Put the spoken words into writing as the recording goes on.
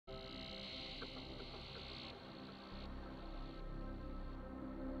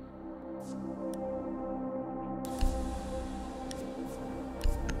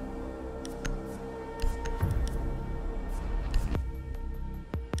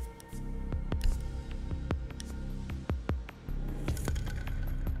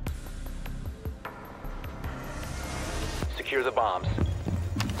secure the bombs.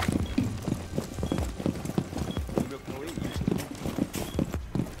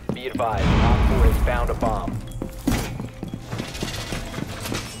 Be advised, Op 4 has found a bomb.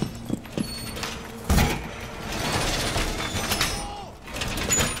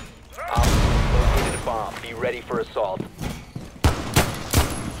 Op 4 has located a bomb. Be ready for assault.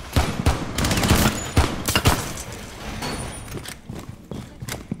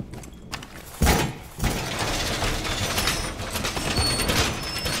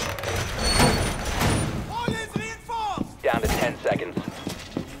 Down to 10 seconds.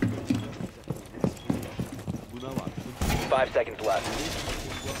 5 seconds left.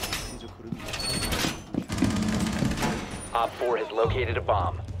 Op 4 has located a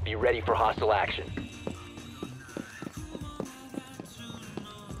bomb. Be ready for hostile action.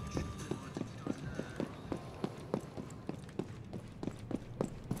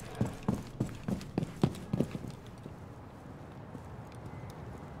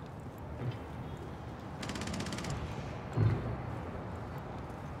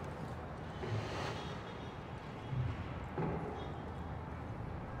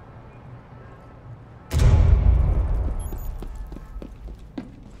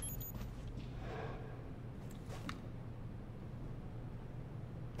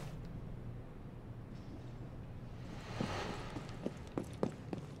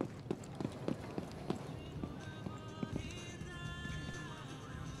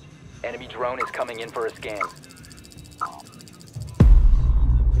 Enemy drone is coming in for a scan.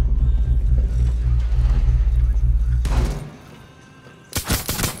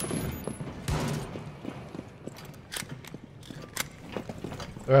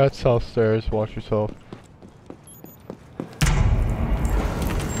 They're at south stairs, watch yourself.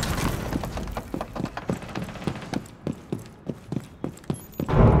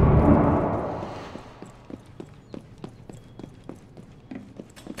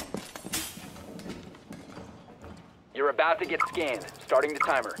 You're about to get scanned. Starting the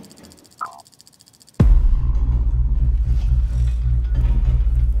timer.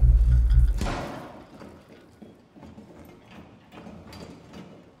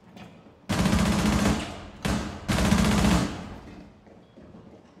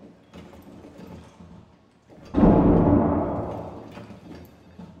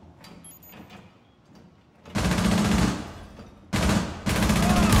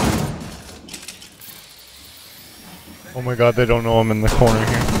 Oh my god, they don't know I'm in the corner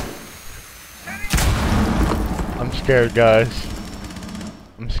here. I'm scared, guys.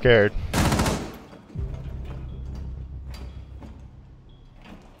 I'm scared.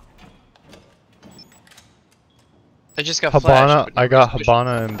 I just got Habana, flashed. I got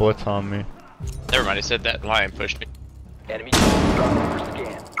Habana and Blitz on me. Never mind, I said that lion pushed me. Enemy drone starting for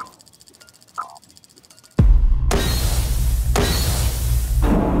scan.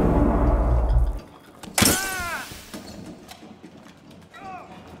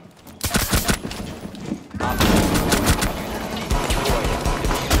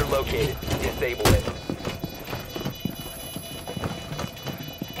 Diffuser located. Disable it.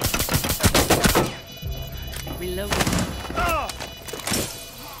 Reload.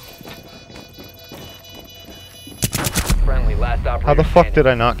 Friendly, last operator How the fuck standing. did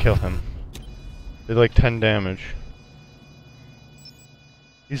I not kill him? Did like 10 damage.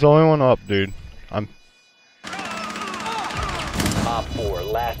 He's the only one up, dude. I'm. Op 4,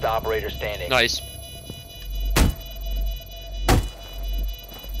 last operator standing. Nice.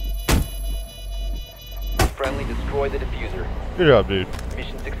 Friendly, destroy the diffuser. Good job, dude.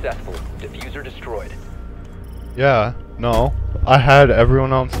 Mission successful. Diffuser destroyed. Yeah, no. I had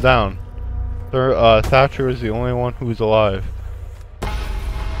everyone else down. Thatcher is the only one who's alive.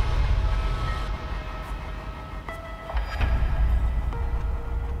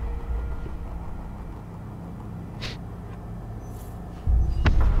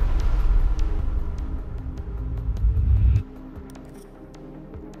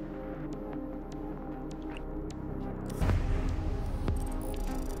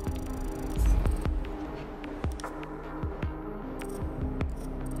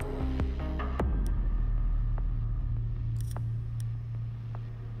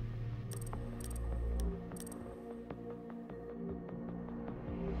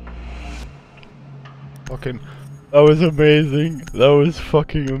 Fucking, that was amazing. That was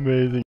fucking amazing.